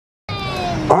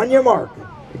On your mark,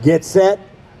 get set,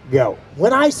 go.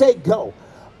 When I say go,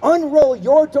 unroll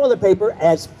your toilet paper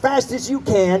as fast as you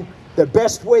can, the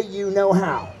best way you know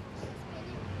how.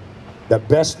 The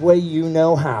best way you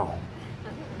know how.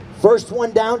 First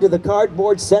one down to the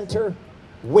cardboard center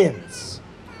wins.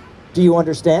 Do you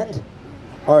understand?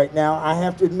 All right, now I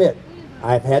have to admit,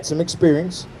 I've had some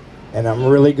experience and I'm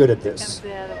really good at this.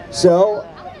 So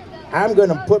I'm going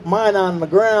to put mine on the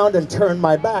ground and turn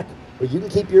my back. But you can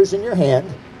keep yours in your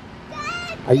hand.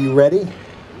 Are you ready?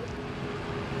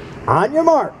 On your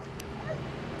mark.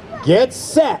 Get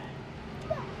set.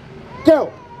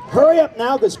 Go. Hurry up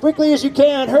now, as quickly as you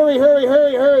can. Hurry, hurry,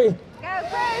 hurry, hurry. Go,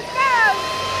 Cruz, go!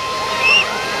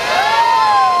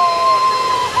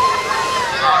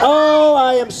 Oh,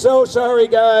 I am so sorry,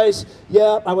 guys.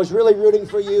 Yeah, I was really rooting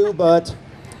for you, but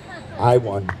I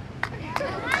won.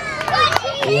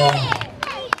 Yeah.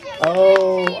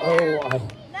 Oh,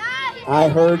 I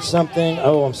heard something.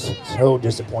 Oh, I'm so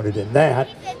disappointed in that.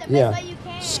 Yeah.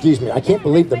 Excuse me. I can't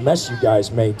believe the mess you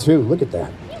guys made, too. Look at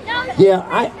that.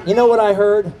 Yeah, you know what I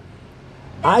heard?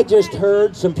 I just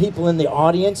heard some people in the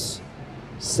audience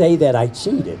say that I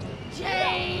cheated.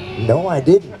 No, I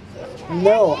didn't.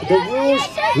 No, the rules,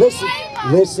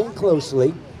 listen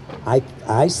closely.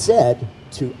 I said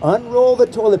to unroll the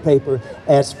toilet paper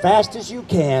as fast as you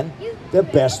can, the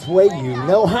best way you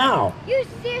know how.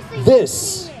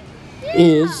 This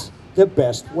is the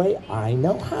best way I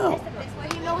know how.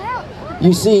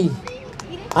 You see,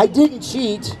 I didn't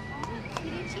cheat,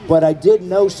 but I did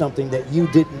know something that you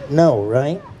didn't know,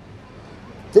 right?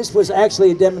 This was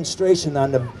actually a demonstration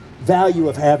on the value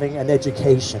of having an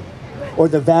education, or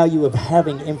the value of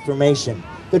having information.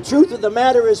 The truth of the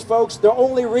matter is, folks, the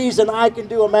only reason I can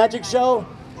do a magic show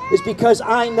is because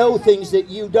I know things that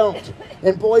you don't.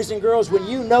 And boys and girls, when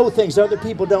you know things other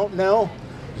people don't know,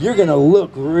 you're gonna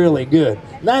look really good.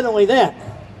 Not only that,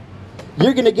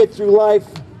 you're gonna get through life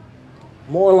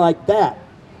more like that,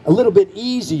 a little bit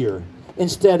easier,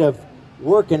 instead of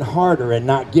working harder and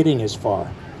not getting as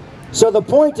far. So the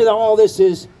point of all this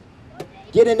is,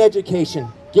 get an education,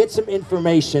 get some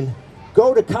information,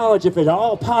 go to college if at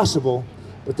all possible,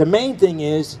 but the main thing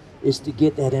is to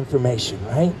get that information,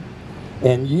 right?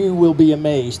 And you will be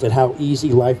amazed at how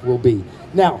easy life will be.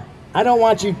 Now, I don't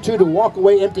want you two to walk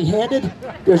away empty-handed.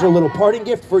 There's a little parting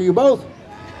gift for you both.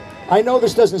 I know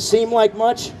this doesn't seem like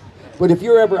much, but if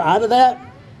you're ever out of that,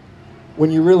 when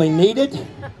you really need it,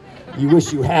 you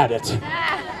wish you had it.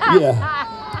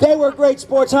 Yeah. They were great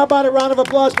sports. How about a round of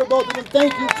applause for both of them?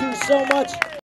 Thank you two so much.